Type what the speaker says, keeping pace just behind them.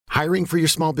Hiring for your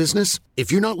small business?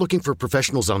 If you're not looking for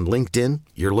professionals on LinkedIn,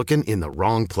 you're looking in the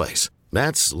wrong place.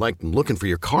 That's like looking for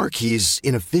your car keys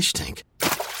in a fish tank.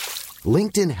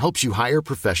 LinkedIn helps you hire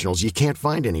professionals you can't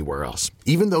find anywhere else,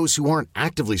 even those who aren't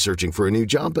actively searching for a new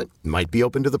job but might be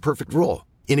open to the perfect role.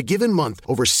 In a given month,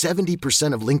 over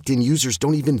 70% of LinkedIn users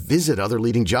don't even visit other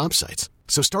leading job sites.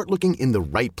 So start looking in the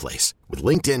right place. With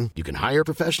LinkedIn, you can hire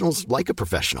professionals like a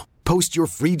professional. Post your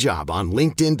free job on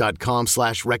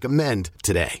linkedin.com/recommend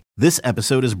today. This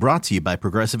episode is brought to you by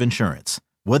Progressive Insurance.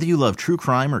 Whether you love true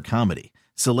crime or comedy,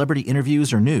 celebrity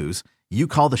interviews or news, you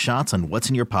call the shots on what's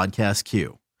in your podcast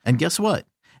queue. And guess what?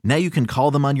 Now you can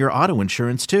call them on your auto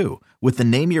insurance too with the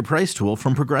Name Your Price tool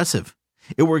from Progressive.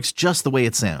 It works just the way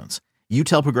it sounds. You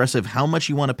tell Progressive how much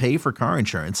you want to pay for car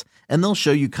insurance, and they'll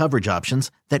show you coverage options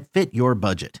that fit your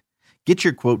budget. Get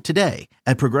your quote today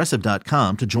at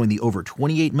Progressive.com to join the over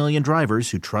 28 million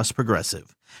drivers who trust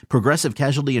Progressive. Progressive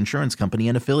Casualty Insurance Company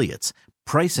and Affiliates.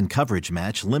 Price and coverage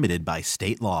match limited by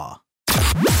state law.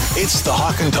 It's the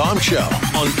Hawk and Tom Show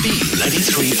on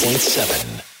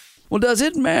B93.7. Well, does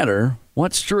it matter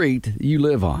what street you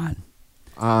live on?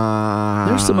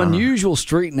 There's some unusual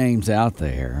street names out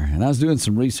there, and I was doing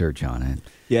some research on it.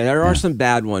 Yeah, there are some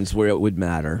bad ones where it would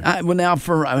matter. Well, now,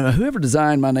 for whoever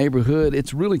designed my neighborhood,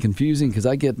 it's really confusing because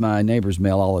I get my neighbor's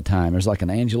mail all the time. There's like an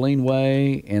Angeline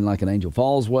Way and like an Angel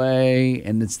Falls Way,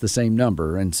 and it's the same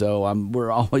number. And so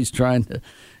we're always trying to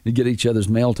get each other's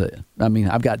mail to. I mean,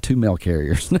 I've got two mail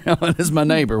carriers now, and it's my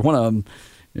neighbor, one of them,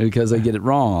 because they get it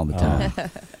wrong all the time.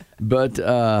 But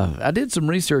I did some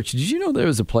research. Did you know there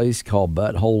was a place called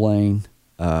Butthole Lane?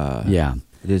 Yeah.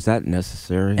 Is that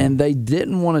necessary? And they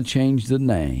didn't want to change the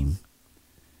name,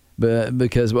 but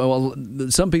because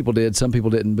some people did, some people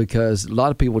didn't, because a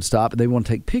lot of people would stop and they want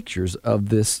to take pictures of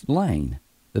this lane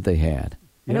that they had.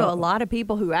 I know a lot of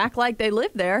people who act like they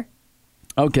live there.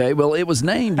 Okay, well, it was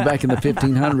named back in the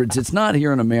 1500s. It's not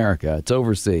here in America. It's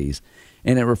overseas.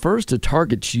 And it refers to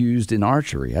targets used in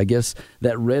archery. I guess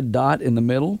that red dot in the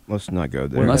middle. Let's not go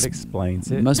there. That explains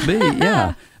it. Must be,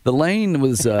 yeah. The lane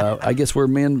was, I guess, where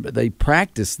they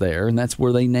practiced there, and that's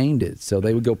where they named it. So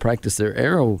they would go practice their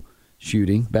arrow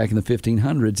shooting back in the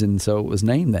 1500s, and so it was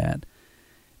named that.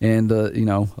 And,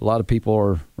 a lot of people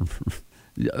are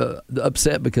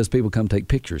upset because people come take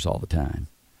pictures all the time.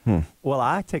 Well,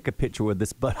 I take a picture with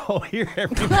this butthole here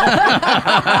every day.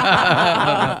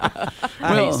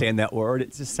 I hate saying that word.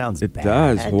 It just sounds bad. It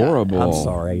does. Horrible. I'm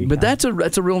sorry. But that's a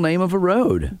real name of a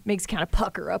road. Makes kind of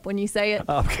pucker up when you say it.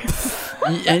 Okay.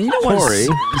 And you know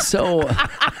what? So,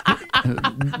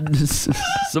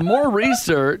 some more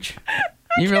research.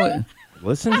 You really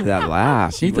listen to that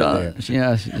laugh. She thought,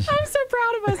 yeah. I'm so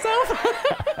proud of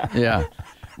myself. Yeah.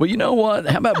 Well, you know what?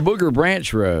 How about Booger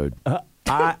Branch Road?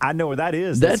 I know where that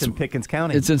is. That's in Pickens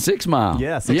County. It's in 6 Mile.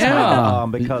 Yeah, 6 Mile.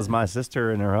 Because my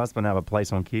sister and her husband have a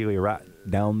place on Keeley right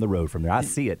down the road from there. I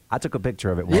see it. I took a picture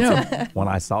of it once when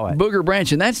I saw it. Booger Branch,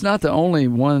 and that's not the only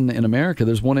one in America.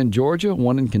 There's one in Georgia,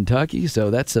 one in Kentucky,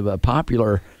 so that's a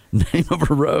popular name of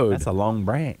a road. That's a long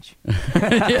branch.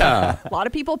 Yeah. A lot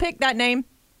of people pick that name.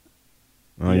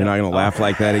 Oh, you're not going to laugh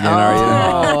like that again, are you?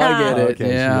 Oh, I get it.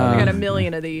 Okay, yeah. I got a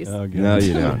million of these. Oh, No,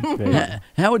 you don't.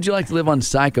 How would you like to live on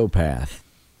Psychopath?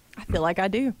 I feel like I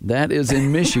do. That is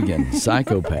in Michigan,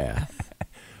 Psychopath.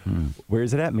 Where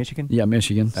is it at? Michigan? Yeah,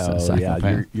 Michigan. Oh, Psychopath.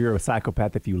 yeah. You're a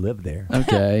psychopath if you live there.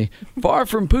 Okay. Far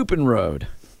from Poopin' Road.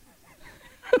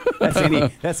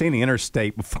 That's any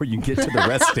interstate before you get to the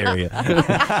rest area.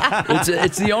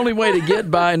 It's the only way to get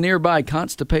by nearby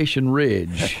Constipation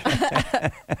Ridge,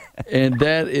 and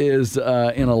that is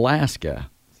in Alaska.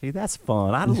 See, that's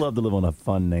fun. I'd love to live on a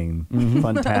fun name,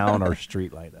 fun town or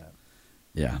street like that.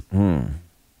 Yeah.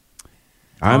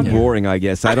 I'm boring, I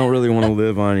guess. I don't really want to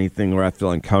live on anything where I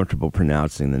feel uncomfortable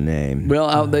pronouncing the name.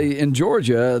 Well, in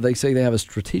Georgia, they say they have a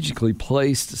strategically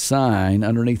placed sign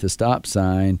underneath a stop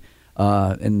sign,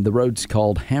 and the road's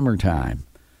called Hammer Time.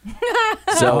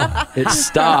 So it's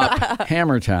Stop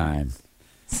Hammer Time.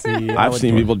 See, I've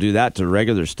seen people do that to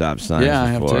regular stop signs Yeah, I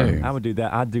have before. too. I would do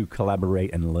that. I'd do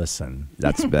collaborate and listen.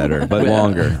 That's better, but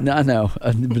longer. No,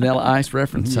 a Vanilla Ice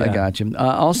reference. I Yeah. got you.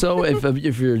 Also,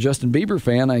 if you're a Justin Bieber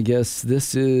fan, I guess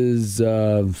this is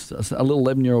a little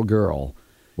 11-year-old girl.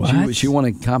 What? She won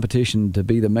a competition to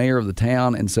be the mayor of the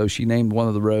town, and so she named one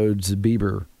of the roads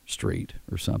Bieber Street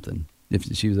or something. If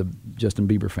she was a Justin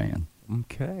Bieber fan.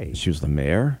 Okay. She was the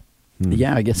mayor?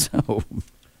 Yeah, I guess so.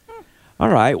 All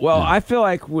right. Well, I feel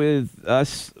like with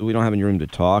us, we don't have any room to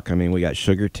talk. I mean, we got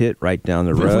Sugar Tit right down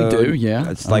the road. We do, yeah.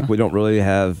 It's like we don't really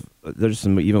have. There's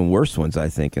some even worse ones, I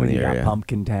think, in the got area.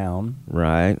 Pumpkin Town.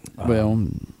 Right. Well,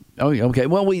 Oh, okay.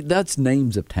 Well, that's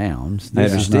names of towns. I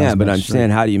This is not as understand, but much I'm street. saying,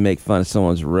 how do you make fun of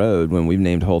someone's road when we've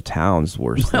named whole towns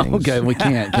worse things? Okay, we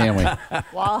can't, can we?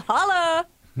 Walhalla.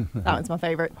 That one's my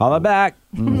favorite. Holla back.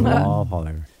 Oh,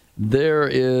 holler. There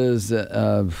is,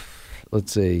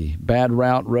 let's see, Bad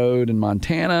Route Road in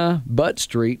Montana, Butt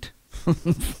Street.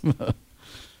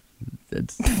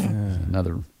 That's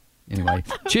another. Anyway,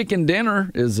 Chicken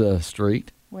Dinner is a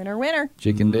street. Winner, winner.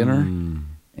 Chicken Dinner.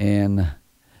 And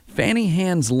Fanny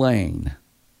Hands Lane.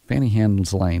 Fanny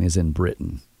Hands Lane is in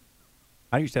Britain.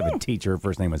 I used to have a teacher. Her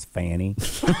first name was Fanny.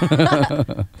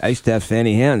 I used to have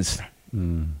fanny hands.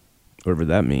 Whatever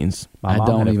that means. My I mom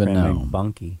don't had a even friend know. named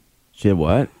Bunky. She had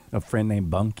what? A friend named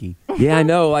Bunky. Yeah, I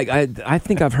know. Like I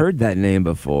think I've heard that name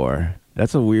before.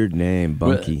 That's a weird name,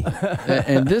 Bunky.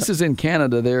 And this is in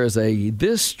Canada. There is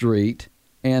this street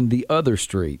and the other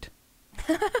street.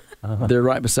 They're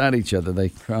right beside each other. They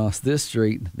cross this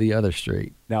street, the other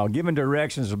street. Now, giving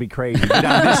directions will be crazy. Get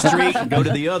down this street and go to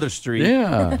the other street.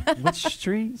 Yeah. Which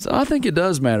street? So I think it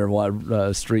does matter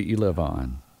what street you live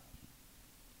on.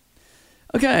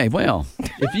 Okay, well,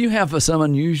 if you have some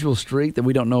unusual street that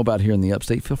we don't know about here in the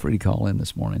upstate, feel free to call in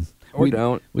this morning. Or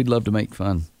don't. We'd love to make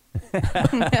fun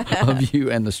of you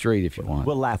and the street if you want.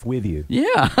 We'll laugh with you.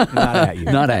 Yeah. Not at you.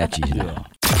 Not at you. No.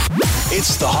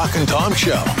 It's the Hawk and Tom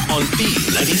Show on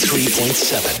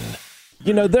B93.7.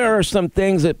 You know, there are some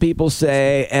things that people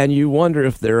say, and you wonder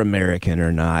if they're American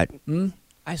or not.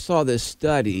 I saw this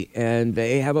study, and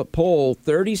they have a poll.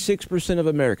 36% of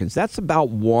Americans, that's about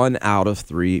 1 out of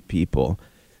 3 people,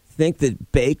 think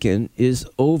that bacon is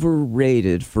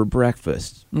overrated for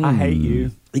breakfast. I hate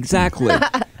you. Exactly.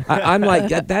 I'm like,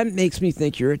 that makes me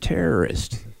think you're a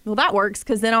terrorist. Well, that works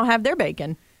because then I'll have their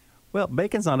bacon. Well,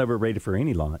 bacon's not overrated for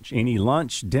any lunch. Any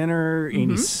lunch, dinner,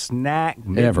 any snack,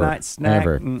 midnight snack.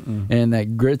 Ever. And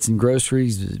that grits and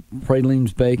groceries,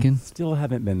 pralines bacon. Still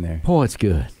haven't been there. Boy, it's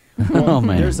good. Oh,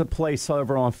 man. There's a place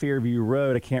over on Fairview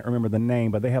Road. I can't remember the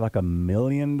name, but they have like $1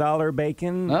 million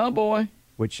bacon, Oh, boy.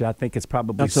 which I think is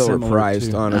probably That's similar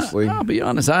overpriced, to, honestly. I'll be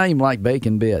honest. I even like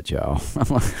bacon bits, y'all.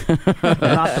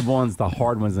 not the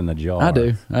hard ones in the jar. I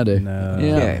do. No.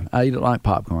 Yeah. Okay. I eat it like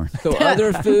popcorn. So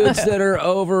other foods that are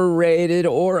overrated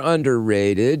or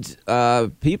underrated,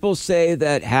 people say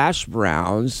that hash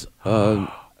browns,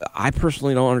 I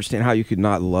personally don't understand how you could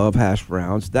not love hash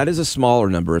browns. That is a smaller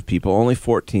number of people. Only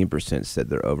 14% said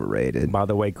they're overrated. By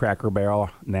the way, Cracker Barrel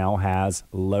now has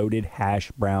loaded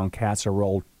hash brown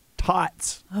casserole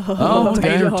tots. Oh,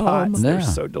 Tater okay. tots. They're Yeah.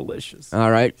 so delicious.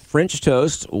 All right. French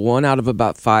toast, 1 out of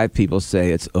about 5 people say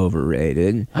it's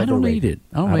overrated. I don't eat it.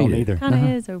 I don't eat it. either. Kind of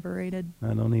is overrated.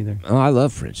 I don't either. Oh, I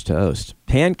love French toast.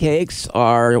 Pancakes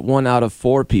are 1 out of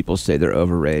 4 people say they're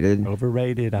overrated.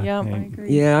 Overrated, I Yep, I think.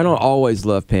 agree. Yeah, I don't always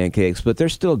love pancakes, but they're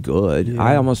still good. Yeah.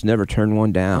 I almost never turn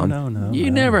one Oh, down. no. You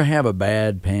never have a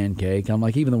bad pancake. I'm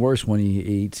like, even the worst one you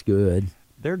eat's good.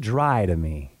 They're dry to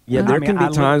me. Yeah, I there mean, can be I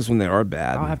look- times when they are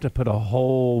bad. I'll have to put a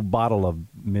whole bottle of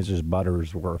Mrs.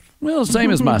 Butter's worth. Well,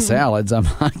 same as my salads. I'm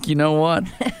like, you know what?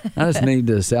 I just need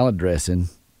the salad dressing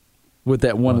with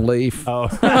that one leaf. Oh,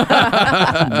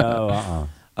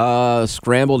 no,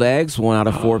 Scrambled eggs, 1 out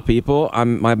of 4 people.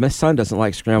 My son doesn't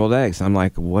like scrambled eggs. I'm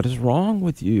like, what is wrong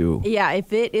with you? Yeah,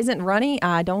 if it isn't runny,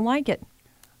 I don't like it.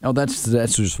 Oh, that's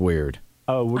just weird.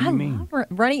 Oh, what do I you mean? love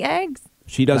runny eggs.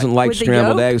 She doesn't like with the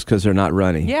scrambled yolk? eggs because they're not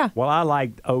runny. Yeah. Well, I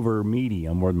like over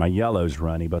medium where my yellow's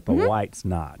runny, but the white's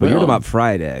not. But you're talking about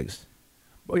fried eggs.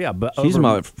 Well, yeah, but She's over,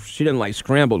 about, she doesn't like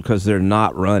scrambled because they're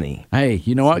not runny. Hey,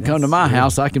 you know what? Come to my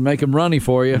house. I can make them runny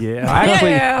for you. yeah.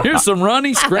 Actually, Here's some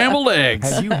runny scrambled eggs.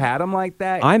 Have you had them like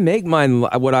that? I make mine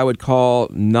what I would call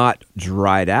not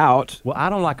dried out. Well, I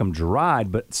don't like them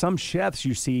dried, but some chefs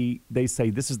you see, they say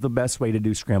this is the best way to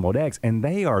do scrambled eggs, and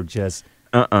they are just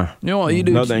You know what you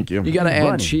do? No, thank you. You got to add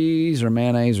Runny. cheese or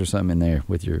mayonnaise or something in there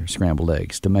with your scrambled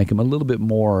eggs to make them a little bit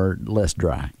less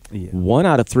dry. 1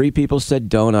 out of 3 people said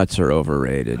donuts are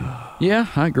overrated. Yeah,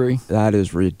 I agree. That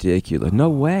is ridiculous. No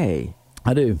way.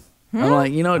 I do. I'm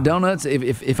like, donuts.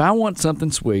 If I want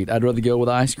something sweet, I'd rather go with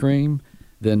ice cream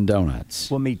than donuts.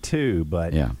 well, me too.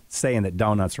 But Yeah. saying that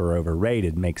donuts are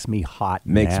overrated makes me hot.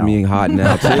 Makes now. me hot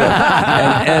now, too.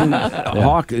 and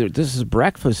Hawk, this is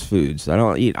breakfast foods. I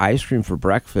don't eat ice cream for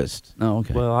breakfast. Oh,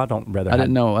 okay. Well, I don't rather. I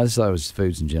didn't know. I just thought it was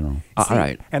foods in general. All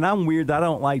right. And I'm weird. I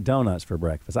don't like donuts for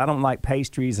breakfast. I don't like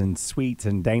pastries and sweets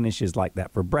and danishes like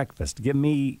that for breakfast. Give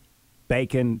me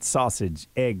bacon, sausage,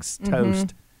 eggs,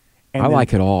 toast. And I then-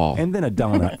 like it all. And then a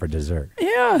donut for dessert.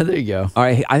 Yeah, there you go. All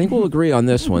right, I think we'll agree on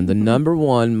this one. The number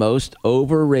 1 most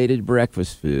overrated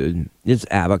breakfast food is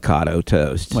avocado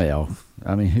toast. Well,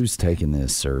 I mean, who's taking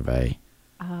this survey?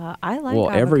 I like Well,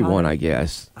 avocado. everyone, I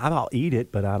guess. I'll eat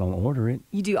it, but I don't order it.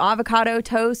 You do avocado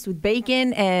toast with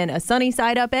bacon and a sunny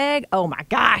side up egg. Oh my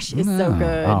gosh, it's so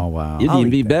good. Oh, wow. It'd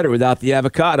even be better without the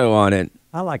avocado on it.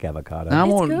 I like avocado. I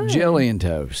It's want good. jelly and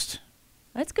toast.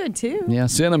 That's good too. Yeah,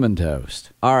 cinnamon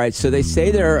toast. All right, so they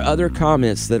say there are other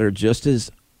comments that are just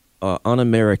as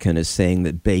un-American as saying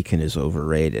that bacon is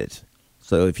overrated.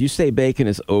 So if you say bacon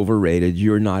is overrated,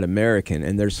 you're not American.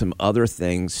 And there's some other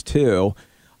things, too.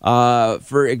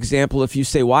 For example, if you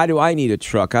say, why do I need a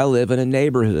truck? I live in a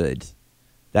neighborhood.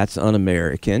 That's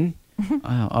un-American.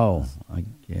 I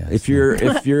guess. If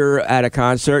you're at a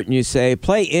concert and you say,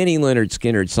 play any Leonard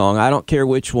Skinner song, I don't care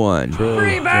which one.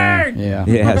 Freebird! Yeah.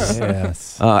 Yes.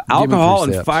 Yes. Alcohol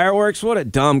and steps. fireworks, what a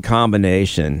dumb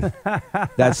combination.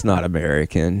 That's not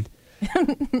American.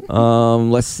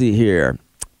 Let's see here.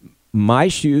 My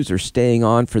shoes are staying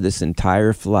on for this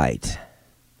entire flight.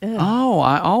 Oh,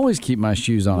 I always keep my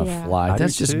shoes on Yeah. a flight. I do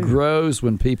That's just too. gross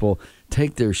when people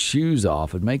take their shoes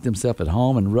off and make themselves at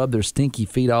home and rub their stinky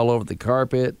feet all over the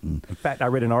carpet. And In fact, I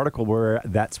read an article where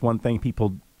that's one thing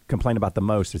people complain about the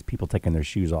most is people taking their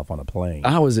shoes off on a plane.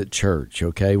 I was at church,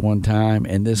 okay, one time,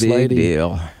 and this Big lady.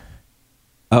 deal.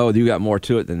 Oh, you got more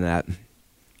to it than that.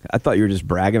 I thought you were just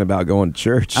bragging about going to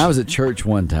church. I was at church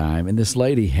one time, and this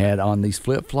lady had on these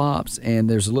flip flops, and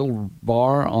there's a little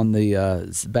bar on the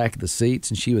back of the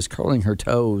seats, and she was curling her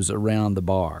toes around the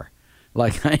bar,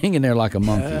 like hanging there like a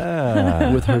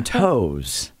monkey with her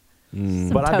toes.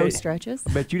 But Toe I stretches.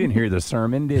 bet you didn't hear the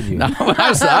sermon, did you?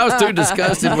 I was too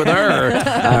disgusted with her.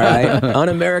 All right.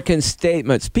 Un-American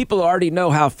statements. People already know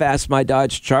how fast my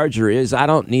Dodge Charger is. I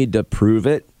don't need to prove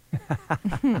it.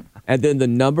 And then the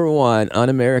number one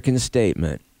un-American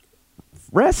statement.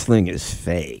 Wrestling is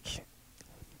fake.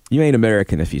 You ain't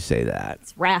American if you say that.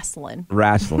 It's wrestling.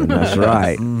 Wrestling, that's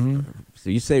right. So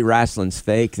you say wrestling's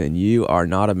fake, then you are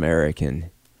not American.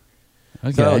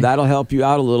 Okay. So that'll help you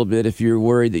out a little bit if you're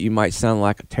worried that you might sound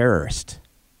like a terrorist.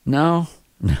 No.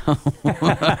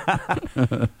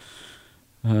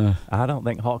 I don't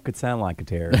think Hulk could sound like a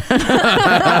terrorist. I'm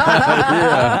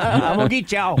going to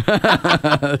get y'all.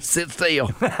 Sit still.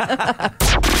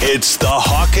 It's the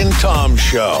Hawk and Tom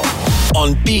Show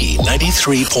on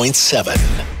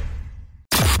B93.7.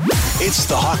 It's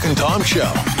the Hawk and Tom Show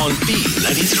on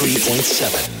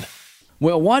B93.7.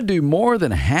 Well, what do more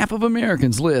than half of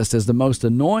Americans list as the most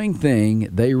annoying thing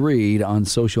they read on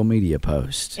social media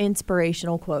posts?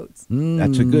 Inspirational quotes.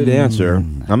 That's a good answer.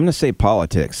 I'm going to say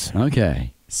politics.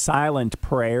 Okay. Silent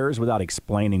prayers without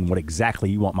explaining what exactly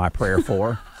you want my prayer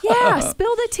for. Yeah,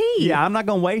 spill the tea. Yeah, I'm not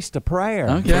going to waste a prayer.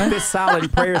 Okay. If this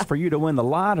silent prayer is for you to win the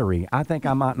lottery, I think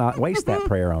I might not waste that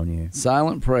prayer on you.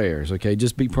 Silent prayers. Okay.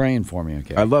 Just be praying for me.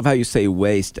 Okay. I love how you say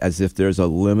waste as if there's a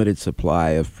limited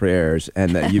supply of prayers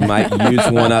and that you might use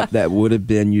one up that would have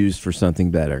been used for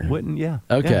something better. Wouldn't, yeah.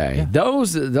 Okay. Yeah.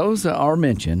 Those are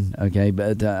mentioned. Okay.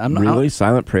 But I'm not. Really?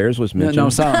 Silent prayers was mentioned? No,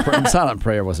 silent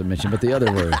prayer wasn't mentioned, but the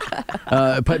other word.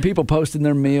 People posting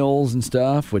their meals and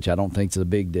stuff, which I don't think is a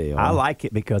big deal. I like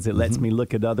it because it lets me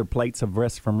look at other plates of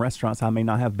from restaurants I may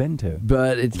not have been to.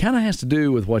 But it kind of has to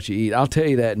do with what you eat. I'll tell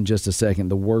you that in just a second.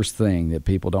 The worst thing that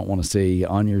people don't want to see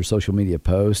on your social media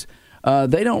posts,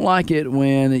 they don't like it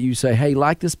when you say, hey,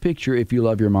 like this picture if you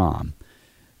love your mom.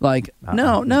 Like,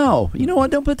 no. You know what?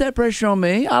 Don't put that pressure on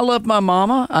me. I love my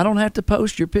mama. I don't have to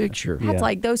post your picture. That's Yeah.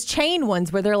 like those chain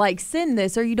ones where they're like, send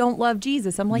this or you don't love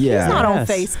Jesus. I'm like, Yeah. he's not on Yes.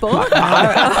 Facebook.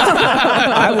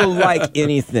 I will like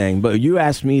anything, but you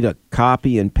ask me to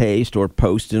copy and paste or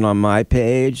post it on my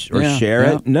page or Yeah, share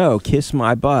yeah. it? No, kiss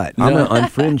my butt. I'm No. going to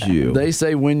unfriend you. They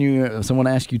say when someone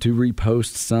asks you to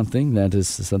repost something, that is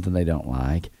something they don't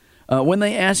like. When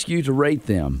they ask you to rate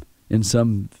them in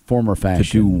some form or to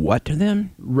fashion. do what to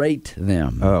them? Rate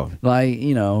them. Oh. Like,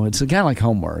 it's kind of like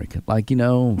homework. Like,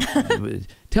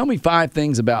 tell me 5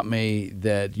 things about me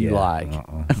that you like.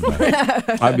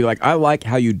 I'd be like, I like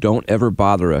how you don't ever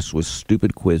bother us with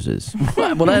stupid quizzes.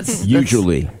 Well, that's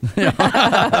Usually.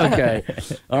 okay.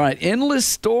 All right. Endless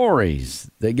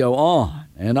stories. They go on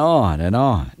and on and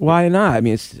on. Why not? I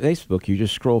mean, it's Facebook. You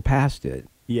just scroll past it.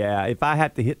 Yeah, if I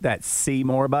had to hit that see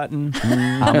more button,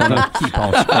 I'm going to keep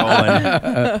on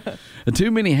scrolling. Too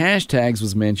many hashtags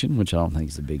was mentioned, which I don't think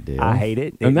is a big deal. I hate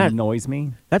it. It And that- annoys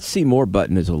me. That see more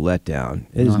button is a letdown.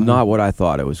 It is not what I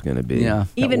thought it was going to be. Yeah.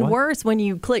 Even what? worse when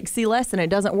you click see less and it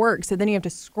doesn't work. So then you have to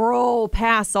scroll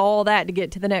past all that to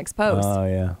get to the next post. Oh,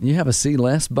 yeah. You have a see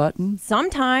less button.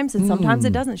 Sometimes, and sometimes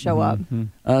it doesn't show up.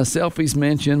 Selfies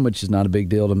mentioned, which is not a big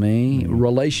deal to me.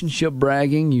 Relationship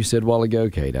bragging, you said a while ago,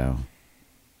 Cato.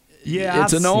 Yeah,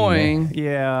 it's I've seen annoying. it.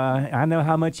 Yeah, I know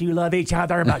how much you love each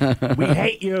other, but we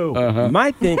hate you.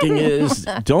 My thinking is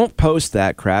don't post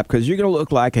that crap because you're going to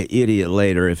look like an idiot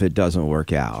later if it doesn't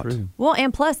work out. True. Well,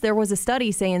 and plus, there was a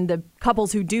study saying the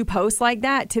couples who do post like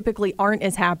that typically aren't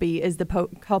as happy as the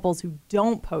couples who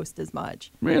don't post as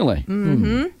much. Really?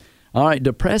 Mm-hmm. All right,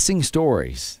 depressing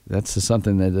stories. That's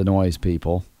something that annoys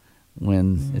people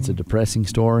when it's a depressing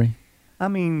story. I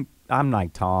mean, I'm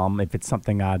like Tom. If it's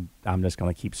something I'm just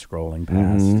going to keep scrolling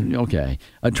past. Okay.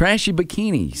 Trashy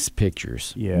bikinis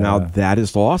pictures. Yeah. Now that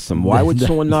is awesome. Why would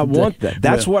someone not want that?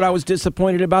 That's what I was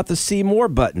disappointed about the See More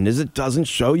button is it doesn't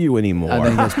show you anymore. I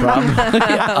think that's probably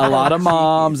a lot of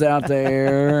moms out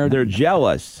there. They're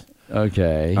jealous.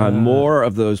 Okay. More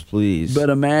of those, please. But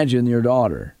imagine your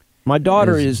daughter. My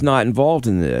daughter is not involved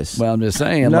in this. Well, I'm just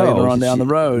saying, later on down the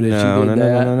road, if she did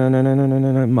that.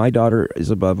 No. My daughter is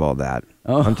above all that.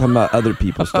 I'm talking about other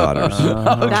people's daughters.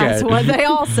 That's what they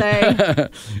all say.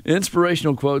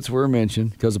 Inspirational quotes were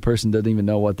mentioned because the person doesn't even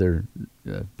know what they're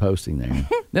posting there.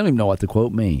 They don't even know what the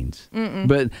quote means.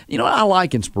 But, I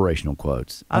like inspirational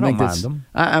quotes. I don't think mind them.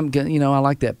 I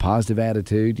like that positive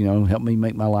attitude, help me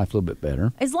make my life a little bit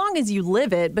better. As long as you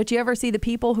live it, but you ever see the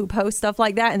people who post stuff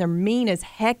like that and they're mean as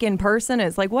heck in person?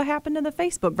 It's like, what happened to the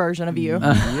Facebook version of you?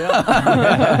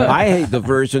 I hate the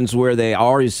versions where they are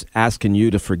always asking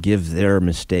you to forgive their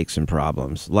mistakes and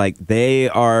problems. Like they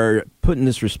are putting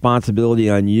this responsibility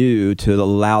on you to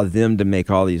allow them to make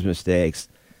all these mistakes.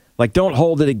 Like, don't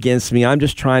hold it against me. I'm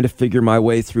just trying to figure my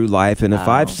way through life. And if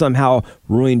I've somehow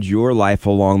ruined your life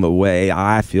along the way,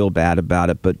 I feel bad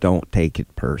about it, but don't take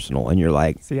it personal. And you're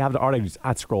like, see,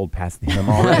 I scrolled past them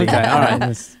already. Okay, all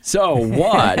right. So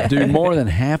what do more than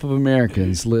half of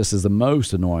Americans list as the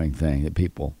most annoying thing that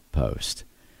people post?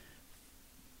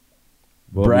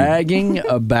 Bragging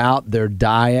about their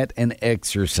diet and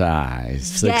exercise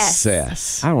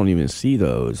success. I don't even see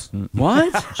those.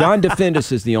 What? John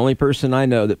DeFendis is the only person I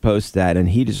know that posts that, and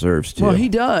he deserves to. Well, he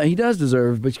does. He does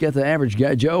deserve. But you got the average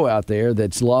guy, Joe, out there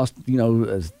that's lost,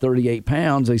 38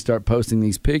 pounds. They start posting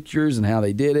these pictures and how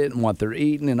they did it and what they're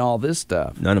eating and all this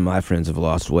stuff. None of my friends have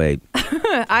lost weight.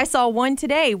 I saw one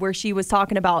today where she was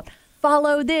talking about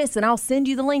follow this and I'll send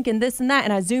you the link and this and that.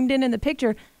 And I zoomed in the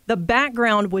picture. The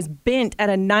background was bent at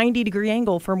a 90-degree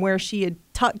angle from where she had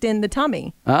tucked in the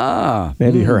tummy.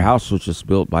 Maybe her house was just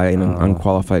built by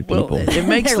unqualified people. Well, it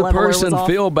makes the person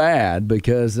feel bad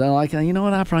because they're like, you know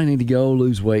what, I probably need to go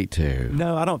lose weight too.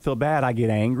 No, I don't feel bad. I get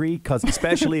angry because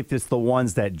especially if it's the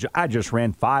ones that I just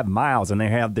ran 5 miles and they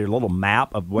have their little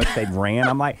map of what they ran.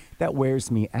 I'm like, that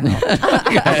wears me out.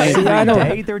 Every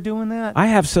day they're doing that. I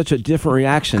have such a different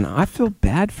reaction. I feel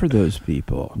bad for those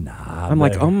people. I'm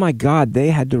like, oh my God, they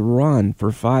had to run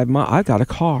for 5 miles. I got a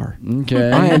car.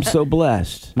 Okay. I am so blessed.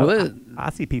 Well, I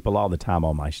see people all the time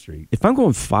on my street. If I'm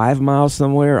going 5 miles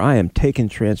somewhere, I am taking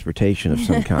transportation of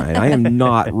some kind. I am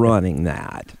not running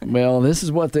that. Well, this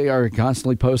is what they are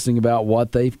constantly posting about,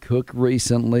 what they've cooked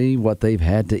recently, what they've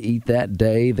had to eat that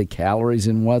day, the calories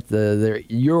in what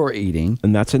you're eating.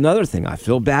 And that's another thing. I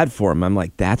feel bad for them. I'm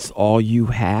like, that's all you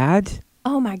had?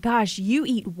 Oh my gosh, you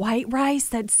eat white rice?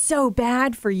 That's so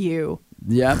bad for you.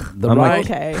 Yep.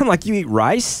 I'm like, you eat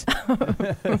rice?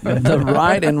 The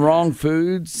right and wrong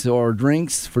foods or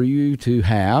drinks for you to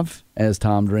have, as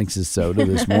Tom drinks his soda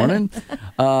this morning,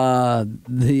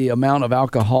 the amount of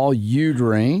alcohol you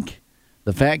drink,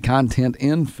 the fat content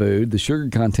in food, the sugar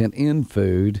content in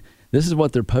food. This is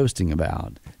what they're posting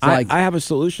about. I have a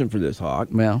solution for this, Hawk.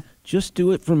 Well, just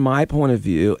do it from my point of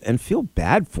view and feel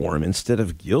bad for him instead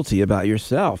of guilty about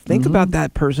yourself. Think about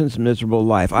that person's miserable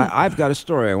life. I've got a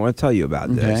story I want to tell you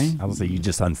about this. I will say you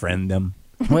just unfriend them.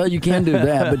 Well, you can do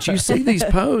that, but you see these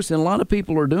posts, and a lot of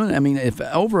people are doing it. I mean, if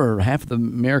over half of the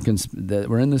Americans that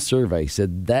were in this survey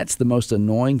said that's the most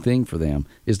annoying thing for them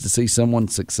is to see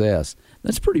someone's success,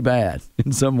 that's pretty bad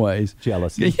in some ways.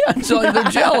 Jealousy. Yeah, so they're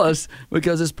jealous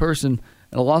because this person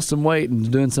lost some weight and is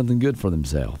doing something good for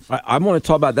themselves. I want to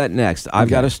talk about that next. I've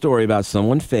got a story about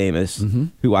someone famous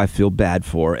who I feel bad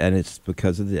for, and it's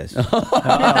because of this.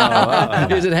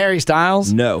 Is it Harry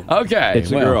Styles? No. Okay.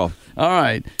 It's a girl. All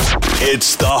right.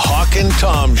 It's the Hawk and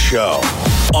Tom Show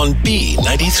on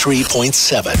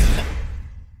B93.7.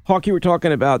 Hawk, you were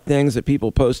talking about things that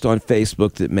people post on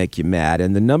Facebook that make you mad,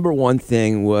 and the number one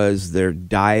thing was their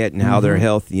diet and how they're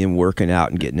healthy and working out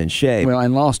and getting in shape. Well,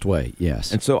 and lost weight,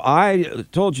 yes. And so I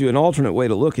told you an alternate way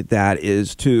to look at that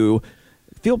is to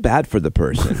feel bad for the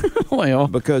person. Well,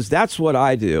 because that's what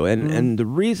I do. And the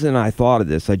reason I thought of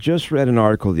this, I just read an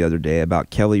article the other day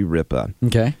about Kelly Ripa.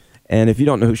 Okay. And if you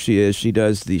don't know who she is, she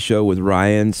does the show with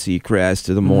Ryan Seacrest,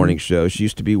 the morning show. She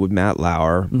used to be with Matt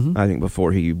Lauer, I think,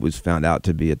 before he was found out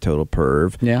to be a total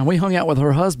perv. Yeah, we hung out with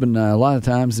her husband a lot of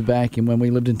times back when we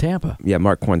lived in Tampa. Yeah,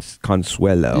 Mark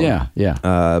Consuelo. Yeah.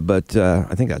 But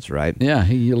I think that's right. Yeah,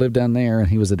 he lived down there, and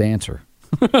he was a dancer.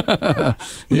 He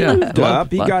moved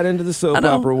up. He got into the soap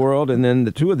opera world, and then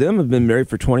the two of them have been married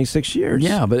for 26 years.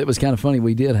 Yeah, but it was kind of funny.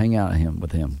 We did hang out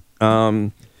with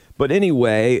him. But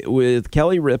anyway, with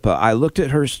Kelly Ripa, I looked at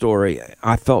her story.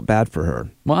 I felt bad for her.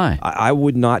 Why? I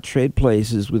would not trade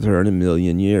places with her in a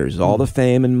million years. All the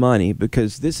fame and money,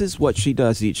 because this is what she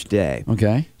does each day.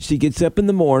 Okay. She gets up in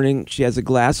the morning. She has a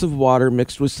glass of water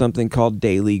mixed with something called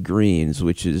daily greens,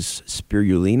 which is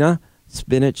spirulina,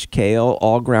 spinach, kale,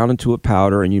 all ground into a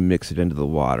powder, and you mix it into the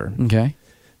water. Okay.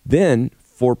 Then,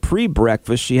 for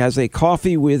pre-breakfast, she has a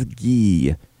coffee with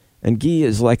ghee. And ghee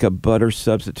is like a butter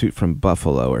substitute from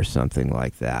buffalo or something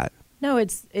like that. No,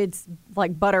 it's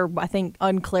like butter, I think,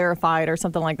 unclarified or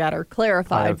something like that, or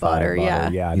clarified butter.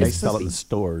 Yeah, they sell it in the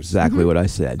stores. Exactly what I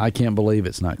said. I can't believe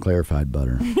it's not clarified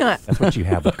butter. That's what you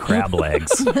have with crab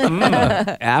legs.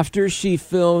 After she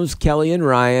films Kelly and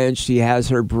Ryan, she has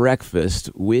her breakfast,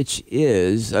 which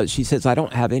is, she says, I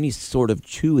don't have any sort of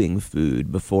chewing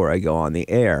food before I go on the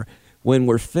air. When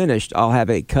we're finished, I'll have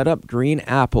a cut-up green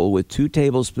apple with 2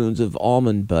 tablespoons of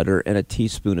almond butter and a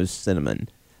teaspoon of cinnamon.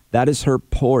 That is her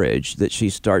porridge that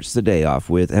she starts the day off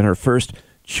with, and her first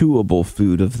chewable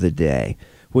food of the day.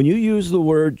 When you use the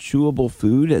word chewable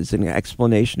food as an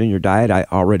explanation in your diet, I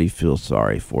already feel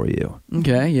sorry for you.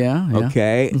 Okay, yeah.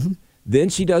 Okay? Then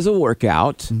she does a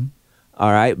workout.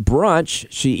 All right, brunch,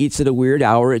 she eats at a weird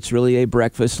hour. It's really a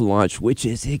breakfast lunch, which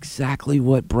is exactly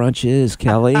what brunch is,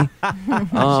 Kelly.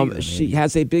 She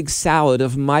has a big salad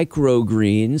of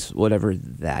microgreens, whatever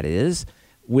that is,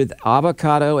 with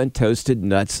avocado and toasted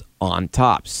nuts on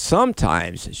top.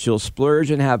 Sometimes she'll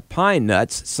splurge and have pine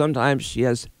nuts. Sometimes she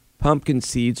has pumpkin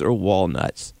seeds or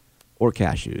walnuts or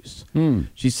cashews.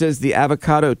 She says the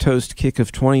avocado toast kick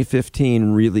of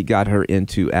 2015 really got her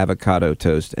into avocado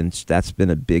toast, and that's been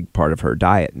a big part of her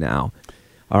diet now.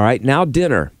 All right, now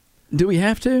dinner. Do we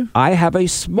have to? I have a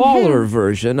smaller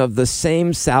version of the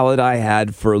same salad I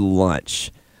had for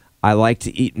lunch. I like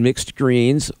to eat mixed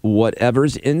greens,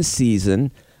 whatever's in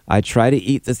season. I try to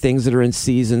eat the things that are in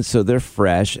season so they're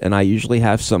fresh, and I usually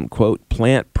have some, quote,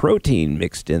 plant protein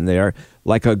mixed in there,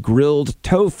 like a grilled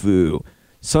tofu.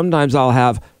 Sometimes I'll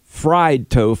have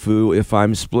fried tofu if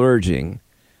I'm splurging.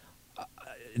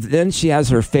 Then she has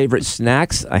her favorite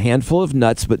snacks, a handful of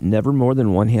nuts, but never more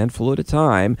than one handful at a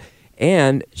time.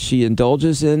 And she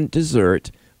indulges in dessert,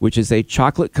 which is a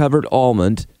chocolate-covered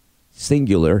almond,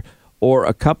 singular, or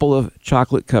a couple of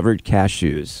chocolate-covered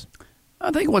cashews. I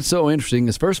think what's so interesting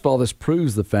is, first of all, this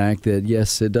proves the fact that,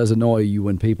 yes, it does annoy you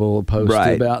when people post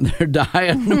about their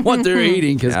diet and what they're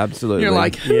eating. Because absolutely, you're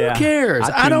like, who cares?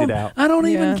 I don't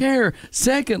even care.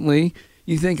 Secondly,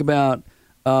 you think about,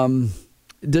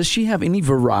 does she have any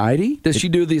variety? Does she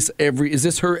do this is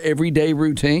this her everyday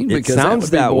routine? Because it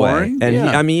sounds that way. And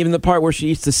I mean, even the part where she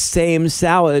eats the same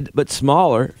salad but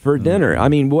smaller for dinner. I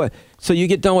mean, what? So you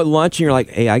get done with lunch and you're like,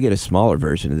 hey, I get a smaller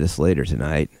version of this later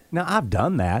tonight. Now, I've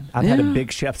done that. I've had a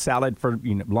big chef salad for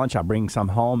lunch. I bring some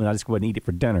home and I just go ahead and eat it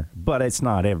for dinner. But it's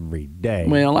not every day.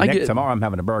 Well, tomorrow I'm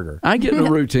having a burger. I get in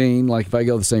a routine. Like if I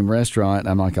go to the same restaurant,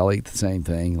 I'm like, I'll eat the same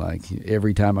thing. Like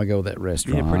every time I go to that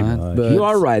restaurant. Yeah, pretty much. But you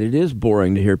are right. It is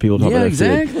boring to hear people talk about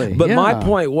exactly. food. But my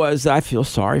point was, I feel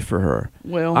sorry for her.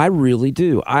 Well, I really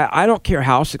do. I don't care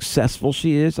how successful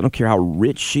she is. I don't care how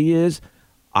rich she is.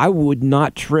 I would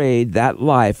not trade that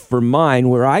life for mine,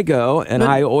 where I go and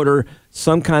I order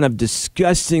some kind of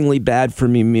disgustingly bad for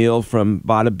me meal from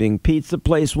Bada Bing Pizza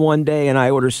Place one day, and I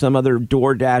order some other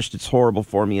DoorDash that's horrible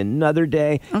for me another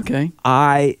day. Okay.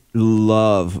 I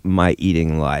love my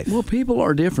eating life. Well, people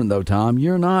are different, though, Tom.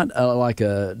 You're not like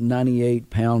a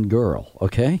 98-pound girl,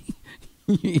 okay?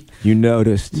 You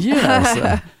noticed.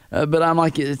 Yes. But I'm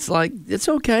like, it's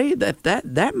okay.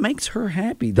 That makes her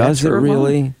happy. Does it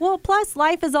really? Life. Well, plus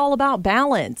life is all about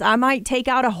balance. I might take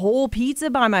out a whole pizza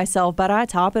by myself, but I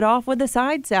top it off with a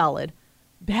side salad.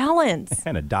 Balance.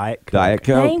 And a Diet Coke. Diet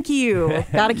Coke. Thank you.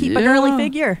 Got to keep a girly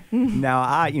figure. Now,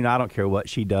 I don't care what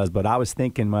she does, but I was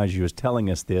thinking as you was telling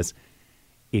us this,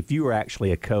 if you were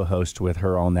actually a co-host with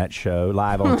her on that show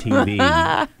live on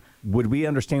TV, would we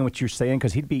understand what you're saying?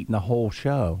 Because he'd be eating the whole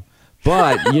show.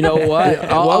 But you know what?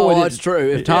 What would It's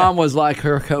true. If Tom was like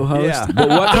her co-host, Yeah. But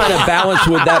what kind of balance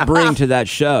would that bring to that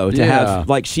show? To Yeah. have,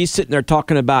 like, she's sitting there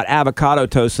talking about avocado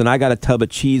toast, and I got a tub of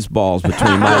cheese balls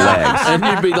between my legs. and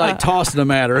you'd be like tossing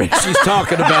them at her, and she's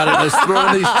talking about it, and just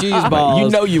throwing these cheese balls. You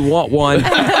know you want one.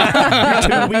 You're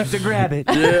too weak to grab it.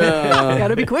 Yeah. Got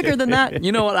to be quicker than that.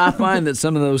 You know what? I find that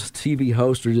some of those TV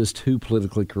hosts are just too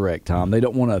politically correct, Tom. They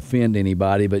don't want to offend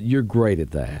anybody, but you're great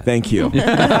at that. Thank you.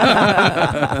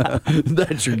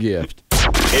 That's your gift.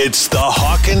 It's the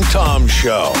Hawk and Tom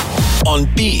Show on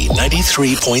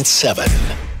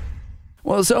B93.7.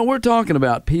 Well, so we're talking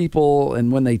about people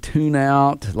and when they tune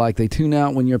out, like they tune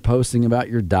out when you're posting about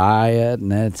your diet,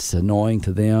 and that's annoying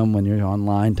to them when you're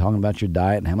online talking about your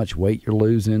diet and how much weight you're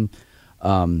losing.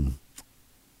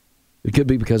 It could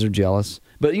be because they're jealous.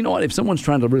 But you know what? If someone's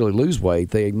trying to really lose weight,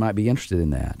 they might be interested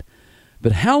in that.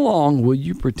 But how long will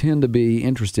you pretend to be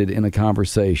interested in a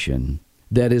conversation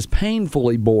that is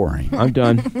painfully boring? I'm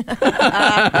done.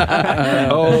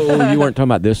 Oh, you weren't talking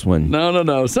about this one.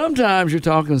 No. Sometimes you're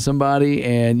talking to somebody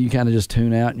and you kind of just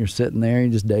tune out and you're sitting there and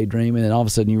you're just daydreaming, and all of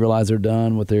a sudden you realize they're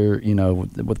done with their,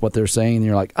 with what they're saying, and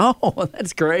you're like, oh,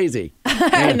 that's crazy.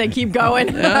 And they keep going.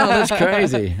 Oh, that's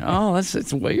crazy. Oh,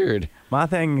 it's weird. My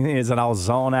thing is that I'll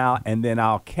zone out and then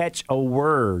I'll catch a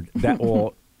word that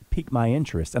will pique my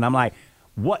interest. And I'm like,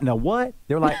 what? Now what?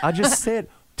 They're like, I just said,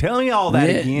 tell me all that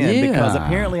again, because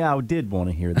apparently I did want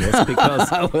to hear this because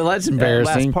Well, that's that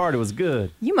embarrassing. last part, it was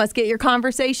good. You must get your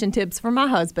conversation tips from my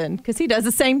husband because he does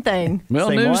the same thing. Well,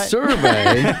 Same new what?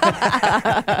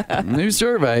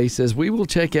 survey says we will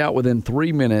check out within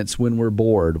 3 minutes when we're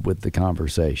bored with the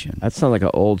conversation. That sounds like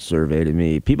an old survey to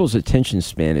me. People's attention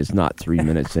span is not 3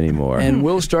 minutes anymore. And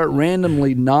we'll start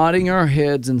randomly nodding our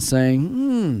heads and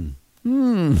saying,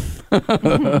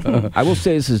 I will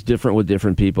say this is different with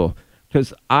different people.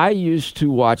 Because I used to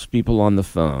watch people on the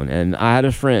phone, and I had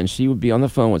a friend. She would be on the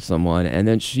phone with someone, and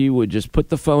then she would just put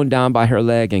the phone down by her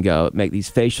leg and go make these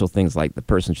facial things like the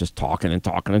person's just talking and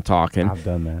talking and talking. I've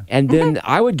done that. And then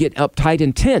I would get uptight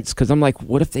and tense because I'm like,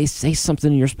 what if they say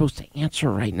something you're supposed to answer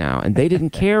right now? And they didn't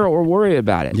care or worry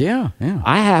about it. yeah.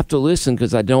 I have to listen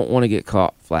because I don't want to get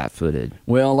caught flat-footed.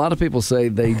 Well, a lot of people say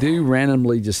they do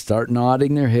randomly just start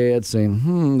nodding their head,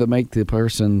 saying, to make the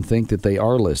person think that they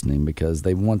are listening because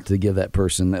they want to give that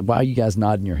person, why are you guys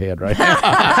nodding your head right now?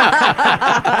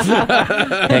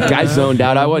 Heck, I zoned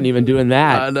out. I wasn't even doing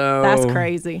that. I know. That's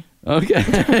crazy.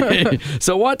 Okay.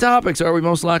 So what topics are we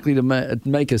most likely to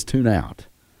make us tune out?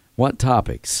 What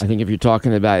topics? I think if you're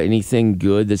talking about anything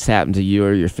good that's happened to you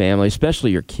or your family, especially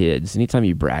your kids, anytime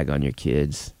you brag on your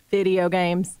kids. Video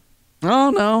games.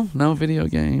 Oh, no video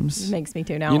games. Makes me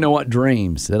tune out. You know what?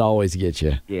 Dreams. That always gets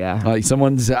you. Yeah. Like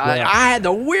someone said, I had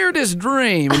the weirdest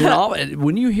dream. And then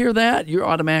when you hear that, you're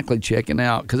automatically checking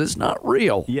out because it's not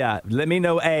real. Yeah, let me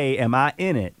know, am I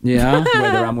in it? Yeah.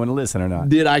 Whether I'm going to listen or not.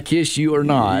 Did I kiss you or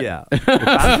not? Yeah. If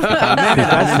I'm in it,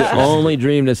 That's the only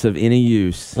dream that's of any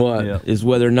use. What? Yeah. Is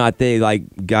whether or not they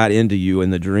got into you in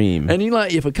the dream. And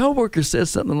if a coworker says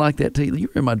something like that to you, you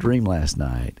were in my dream last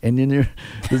night, and then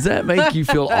does that make you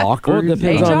feel awkward? Well, it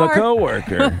depends on the HR.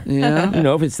 coworker. Yeah. You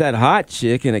know, if it's that hot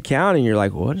chick in accounting, you're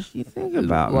like, what does she think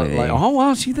about me? Oh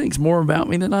wow, she thinks more about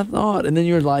me than I thought. And then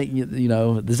you're like,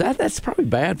 that's probably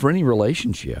bad for any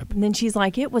relationship. And then she's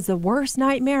like, it was the worst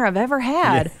nightmare I've ever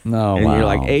had. No, and you're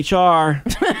like, HR.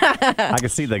 I can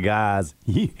see the guys.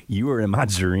 You were in my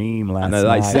dream last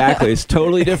night. Exactly. It's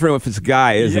totally different if it's a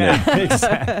guy, isn't it? Yeah,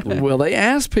 exactly. Well, they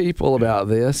asked people about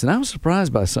this, and I was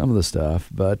surprised by some of the stuff.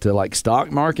 But like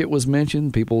stock market was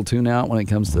mentioned. People tune out when it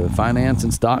comes to finance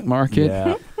and stock market.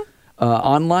 Yeah.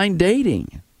 Online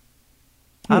dating.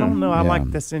 I don't know. I Yeah. like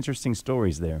this interesting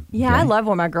stories there. Yeah, I love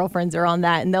when my girlfriends are on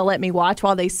that and they'll let me watch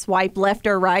while they swipe left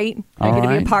or right. I All get to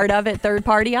be right. a part of it, third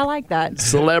party. I like that.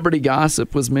 Celebrity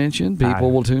gossip was mentioned.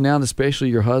 People will tune out, especially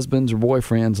your husbands or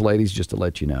boyfriends, ladies, just to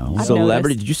let you know. I've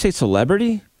Celebrity? noticed. Did you say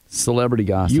celebrity? Celebrity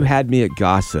gossip. You had me at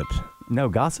gossip. No,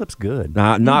 gossip's good.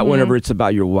 Not whenever it's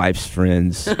about your wife's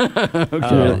friends.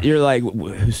 You're like,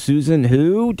 Susan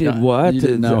who? Did what? you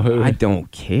didn't know who. I don't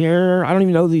care. I don't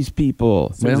even know these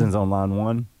people. Susan's on line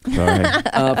one. Sorry.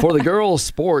 For the girls'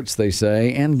 sports, they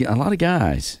say, and a lot of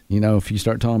guys. If you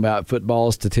start talking about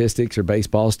football statistics or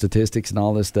baseball statistics and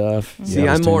all this stuff. See,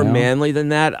 I'm more manly than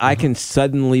that. I can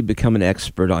suddenly become an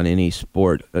expert on any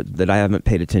sport that I haven't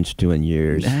paid attention to in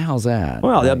years. How's that?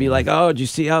 Well, they'll be like, oh, did you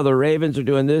see how the Ravens are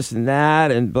doing this and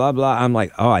that and blah, blah. I'm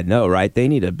like, oh, I know, right? They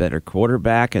need a better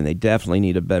quarterback and they definitely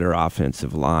need a better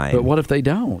offensive line. But what if they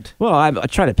don't? Well, I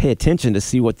try to pay attention to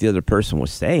see what the other person was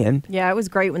saying. Yeah, it was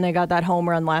great when they got that home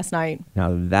run last night.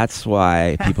 Now, that's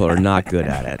why people are not good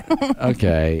at it.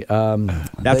 Okay.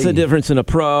 That's the difference in a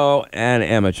pro and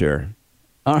amateur.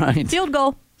 All right. Field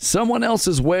goal. Someone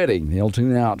else's wedding. They'll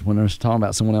tune out when they're talking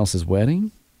about someone else's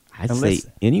wedding. I'd say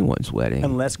anyone's wedding.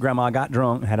 Unless Grandma got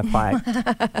drunk and had a fight.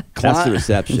 That's the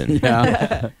reception.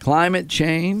 Yeah. Climate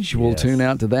change. We'll tune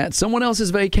out to that. Someone else's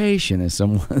vacation is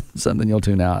something you'll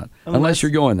tune out. Unless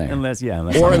you're going there. Unless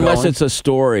it's a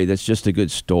story that's just a good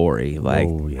story.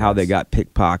 Like how they got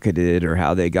pickpocketed or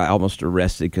how they got almost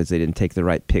arrested because they didn't take the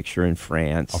right picture in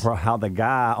France. Or how the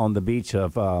guy on the beach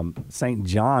of St.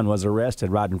 John was arrested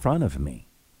right in front of me.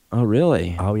 Oh,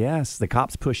 really? Oh, yes. The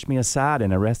cops pushed me aside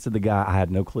and arrested the guy. I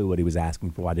had no clue what he was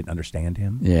asking for. I didn't understand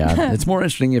him. Yeah, it's more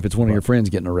interesting if it's one of your friends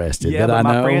getting arrested. Yeah, but I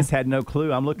my know. friends had no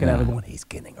clue. I'm looking at him going, he's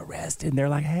getting arrested. And they're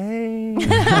like, hey.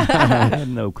 I had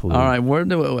no clue. All right,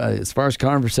 as far as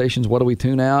conversations, what do we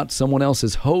tune out? Someone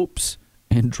else's hopes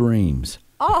and dreams.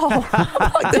 Oh,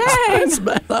 dang.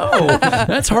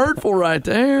 That's hurtful right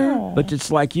there. But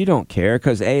it's like you don't care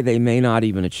because, they may not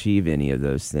even achieve any of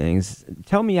those things.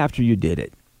 Tell me after you did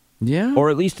it. Yeah. Or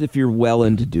at least if you're well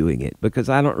into doing it, because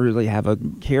I don't really have a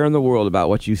care in the world about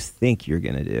what you think you're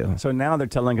going to do. So now they're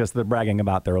telling us they're bragging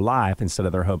about their life instead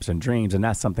of their hopes and dreams, and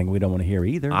that's something we don't want to hear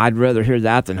either. I'd rather hear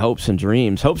that than hopes and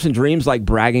dreams. Hopes and dreams like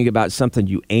bragging about something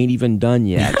you ain't even done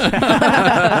yet.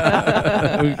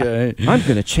 Okay. I'm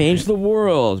going to change the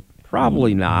world.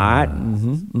 Probably not.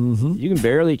 You can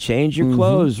barely change your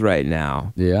clothes right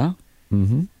now. Yeah.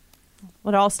 Mm-hmm.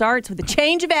 Well, it all starts with a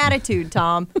change of attitude,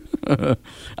 Tom.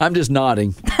 I'm just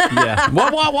nodding. Yeah.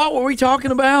 What were we talking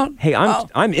about? Hey,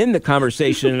 I'm in the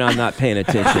conversation and I'm not paying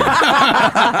attention.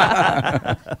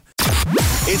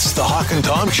 It's the Hawk and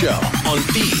Tom Show on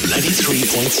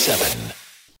B93.7.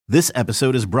 This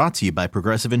episode is brought to you by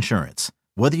Progressive Insurance.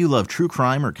 Whether you love true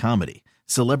crime or comedy,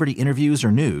 celebrity interviews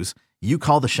or news, you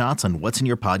call the shots on what's in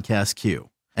your podcast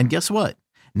queue. And guess what?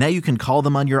 Now you can call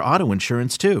them on your auto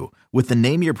insurance too with the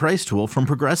Name Your Price tool from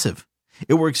Progressive.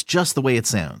 It works just the way it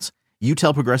sounds. You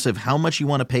tell Progressive how much you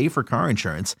want to pay for car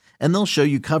insurance, and they'll show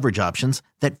you coverage options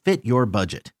that fit your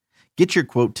budget. Get your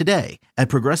quote today at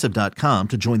Progressive.com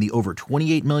to join the over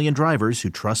 28 million drivers who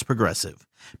trust Progressive.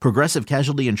 Progressive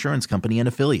Casualty Insurance Company and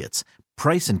Affiliates.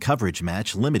 Price and coverage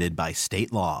match limited by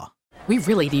state law. We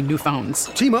really need new phones.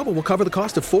 T-Mobile will cover the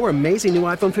cost of 4 amazing new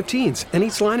iPhone 15s, and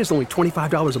each line is only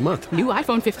 $25 a month. New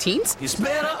iPhone 15s? It's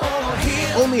better over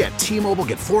here. Only at T-Mobile,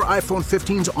 get 4 iPhone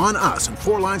 15s on us and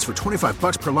 4 lines for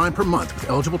 $25 per line per month with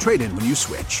eligible trade-in when you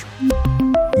switch.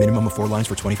 Minimum of 4 lines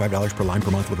for $25 per line per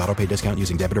month with autopay discount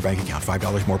using debit or bank account.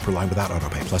 $5 more per line without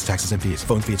autopay, plus taxes and fees.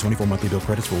 Phone fee at 24 monthly bill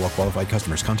credits for well-qualified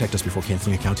customers. Contact us before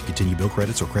canceling account to continue bill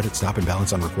credits or credit stop and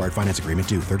balance on required finance agreement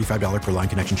due. $35 per line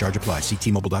connection charge applies. See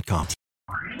T-Mobile.com.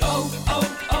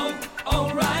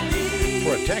 O'Reilly.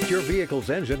 Protect your vehicle's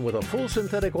engine with a full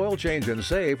synthetic oil change and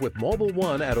save with Mobil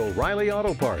 1 at O'Reilly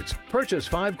Auto Parts. Purchase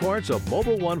 5 quarts of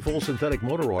Mobil 1 full synthetic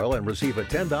motor oil and receive a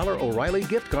 $10 O'Reilly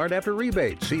gift card after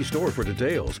rebate. See store for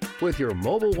details. With your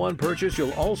Mobil 1 purchase,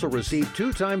 you'll also receive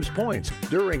 2 times points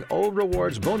during O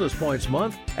Rewards Bonus Points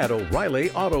Month at O'Reilly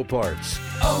Auto Parts.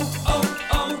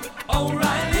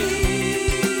 O'Reilly.